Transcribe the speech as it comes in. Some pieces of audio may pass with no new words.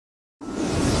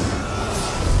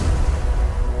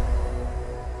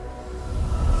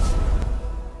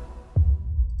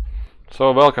So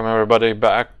welcome everybody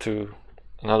back to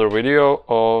another video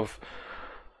of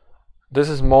this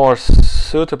is more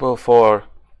suitable for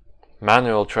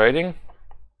manual trading.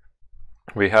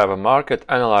 We have a market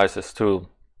analysis tool.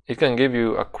 It can give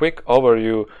you a quick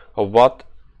overview of what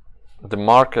the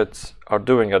markets are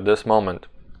doing at this moment.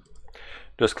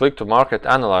 Just click to market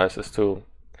analysis tool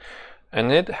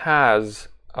and it has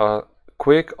a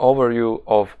quick overview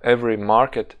of every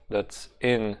market that's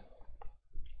in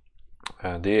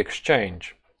the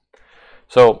exchange.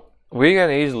 So we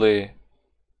can easily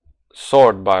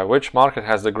sort by which market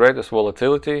has the greatest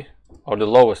volatility or the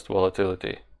lowest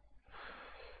volatility.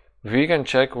 We can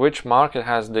check which market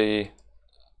has the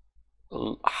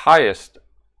highest,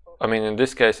 in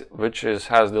this case, which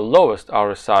has the lowest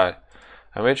RSI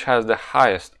and which has the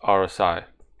highest RSI,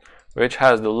 which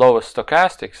has the lowest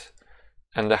stochastics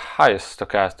and the highest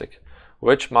stochastic,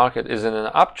 which market is in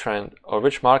an uptrend or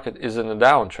which market is in a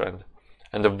downtrend,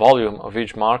 and the volume of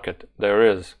each market there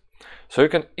is. So you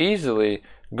can easily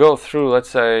go through, let's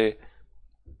say,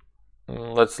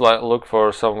 let's look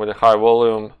for some with a high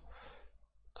volume.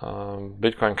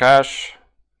 Bitcoin Cash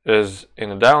is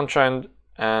in a downtrend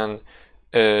and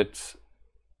its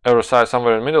RSI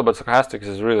somewhere in the middle, but stochastics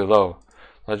is really low.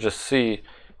 Let's just see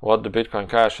what the Bitcoin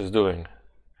Cash is doing.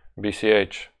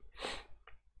 BCH.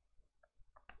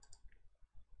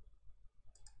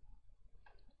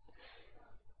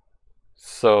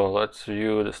 So let's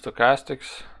view the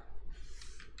stochastics.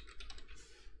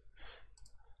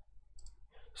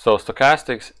 So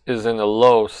stochastics is in a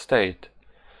low state,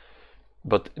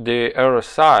 but the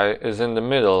RSI is in the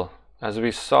middle. As we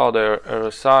saw there,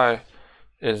 RSI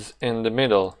is in the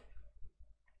middle,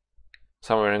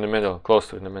 somewhere in the middle, close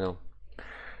to in the middle.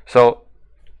 So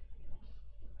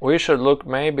we should look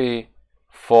maybe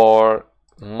for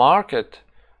market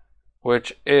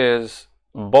which is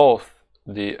both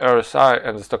the RSI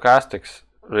and the stochastics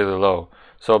really low.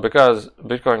 So because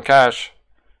Bitcoin Cash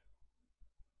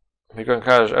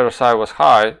RSI was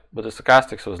high, but the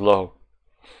stochastics was low.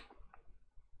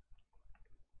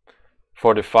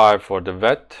 45 for the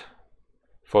VET,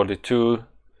 42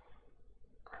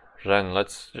 REN.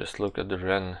 Let's just look at the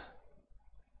REN.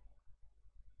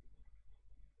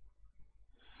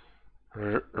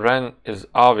 REN is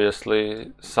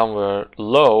obviously somewhere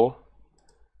low,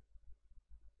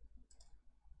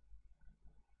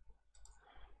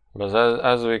 but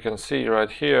as we can see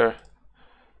right here,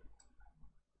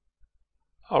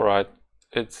 alright,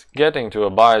 it's getting to a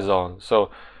buy zone.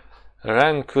 So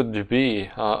REN could be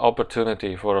an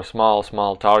opportunity for a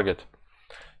small target.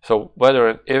 So whether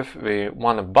and if we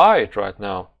want to buy it right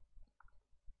now,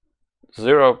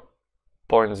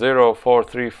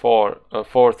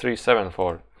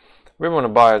 0.4374, we want to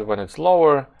buy it when it's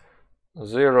lower,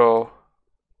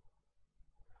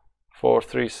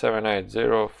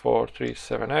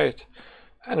 0.4378,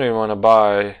 and we want to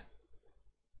buy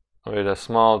with a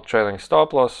small trailing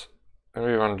stop loss, and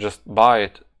we want to just buy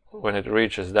it when it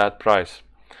reaches that price.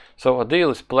 So a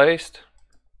deal is placed.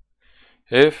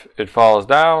 If it falls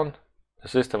down, the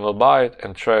system will buy it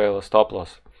and trail a stop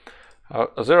loss. A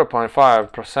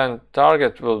 0.5%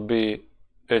 target will be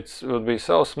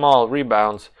so small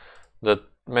rebounds that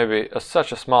maybe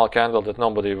such a small candle that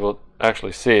nobody will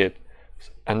actually see it,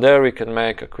 and there we can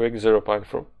make a quick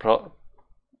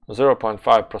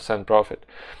 0.5% profit.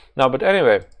 Now, but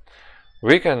anyway,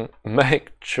 we can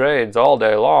make trades all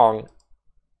day long.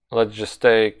 Let's just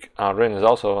take REN is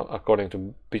also according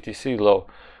to BTC low.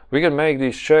 We can make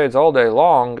these trades all day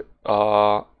long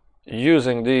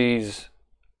using these,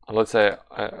 let's say,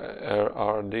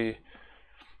 RD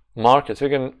markets. We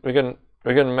can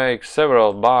make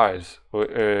several buys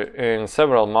in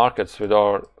several markets with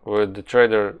the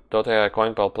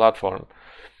trader.AiCoinPal platform.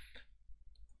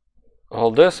 Well,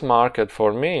 this market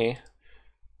for me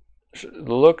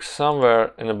looks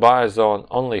somewhere in the buy zone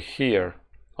only here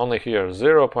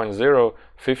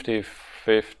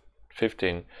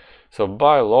 0.05015. So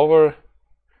buy lower,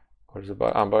 where's the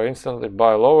buy? Buy instantly,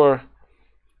 buy lower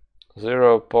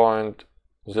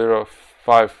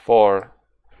 0.054,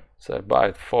 so buy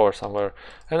it 4 somewhere,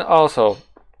 and also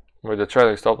with the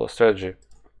trailing stop loss strategy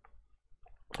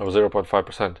of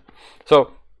 0.5%.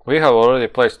 So we have already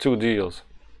placed 2 deals.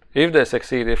 If they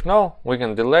succeed, if no, we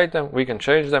can delay them, we can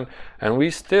change them, and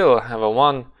we still have a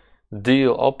 1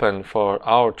 deal open for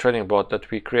our trading bot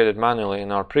that we created manually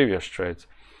in our previous trades.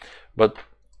 But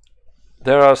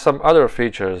there are some other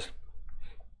features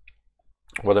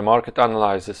what the market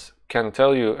analysis can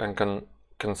tell you and can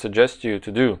suggest you to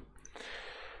do.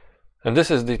 And this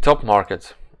is the top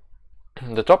markets.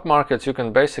 The top markets, you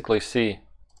can basically see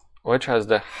which has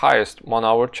the highest 1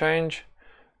 hour change,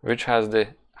 which has the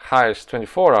highest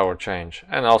 24-hour change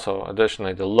and also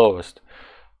additionally the lowest.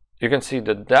 You can see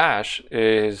the dash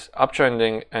is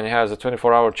uptrending and it has a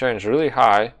 24-hour change really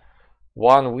high.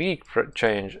 1 week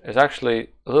change is actually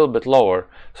a little bit lower.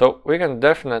 So we can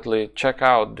definitely check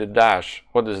out the dash.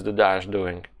 What is the dash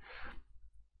doing?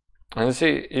 And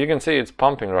you can see it's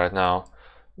pumping right now,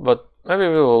 but maybe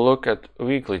we will look at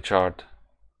weekly chart.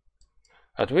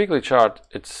 At weekly chart,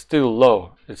 it's still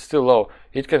low. It's still low.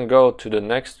 It can go to the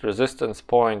next resistance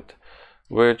point,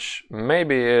 which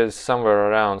maybe is somewhere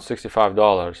around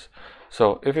 $65.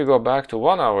 So if you go back to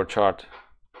 1 hour chart,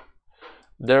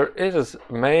 there is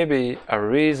maybe a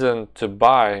reason to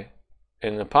buy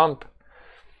in the pump,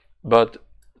 but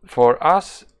for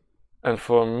us and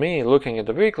for me looking at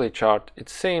the weekly chart, it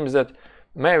seems that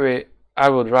maybe I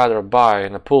would rather buy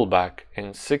in a pullback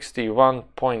in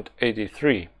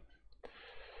 61.83.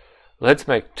 Let's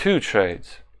make 2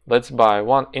 trades. Let's buy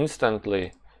one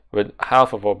instantly with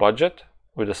half of our budget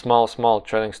with a small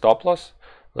trading stop loss.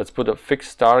 Let's put a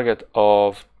fixed target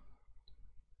of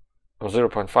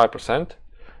 0.5%,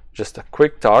 just a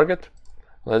quick target.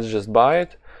 Let's just buy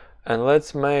it, and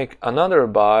let's make another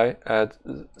buy at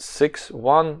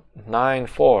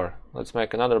 6194. Let's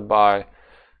make another buy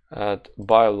at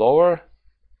buy lower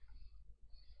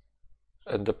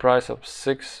at the price of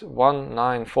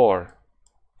 6194.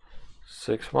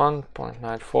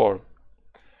 61.94.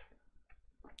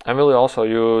 I will also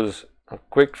use a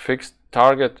quick fixed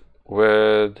target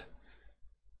with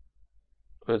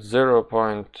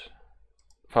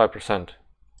 0.5%.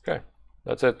 Okay,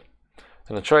 that's it,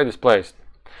 and the trade is placed.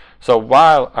 So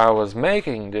while I was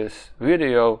making this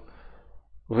video,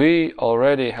 we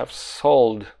already have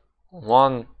sold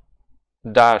one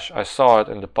dash. I saw it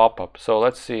in the pop-up, so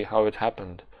let's see how it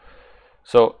happened.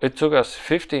 So it took us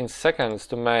 15 seconds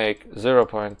to make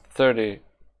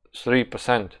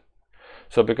 0.33%.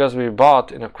 So because we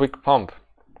bought in a quick pump.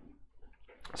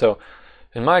 So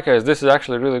in my case, this is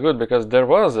actually really good because there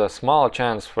was a small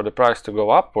chance for the price to go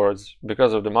upwards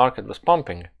because of the market was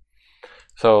pumping.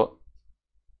 So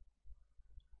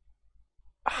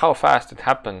how fast it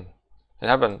happened? It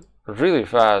happened really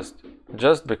fast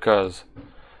just because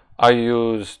we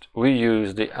used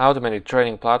the automated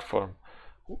trading platform.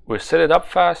 We set it up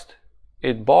fast,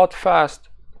 it bought fast,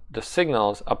 the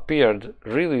signals appeared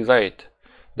really late.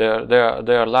 They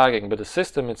are lagging, but the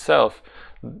system itself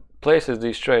places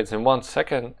these trades in 1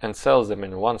 second and sells them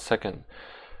in 1 second.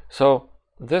 So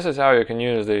this is how you can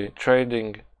use the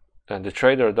trading and the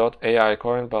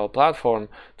trader.AiCoinPal platform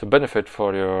to benefit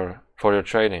for your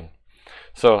trading.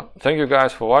 So thank you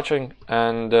guys for watching,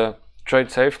 and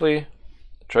trade safely,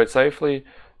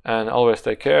 and always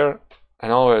take care.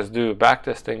 And always do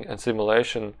backtesting and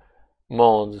simulation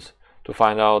modes to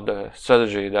find out the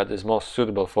strategy that is most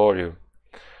suitable for you.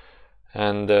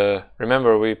 And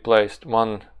remember, we placed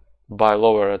one buy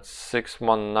lower at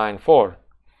 6194.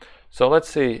 So let's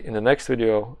see in the next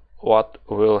video what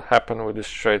will happen with this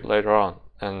trade later on.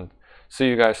 And see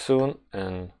you guys soon,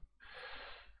 and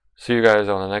see you guys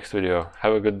on the next video.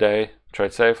 Have a good day,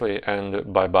 trade safely,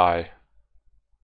 and bye bye.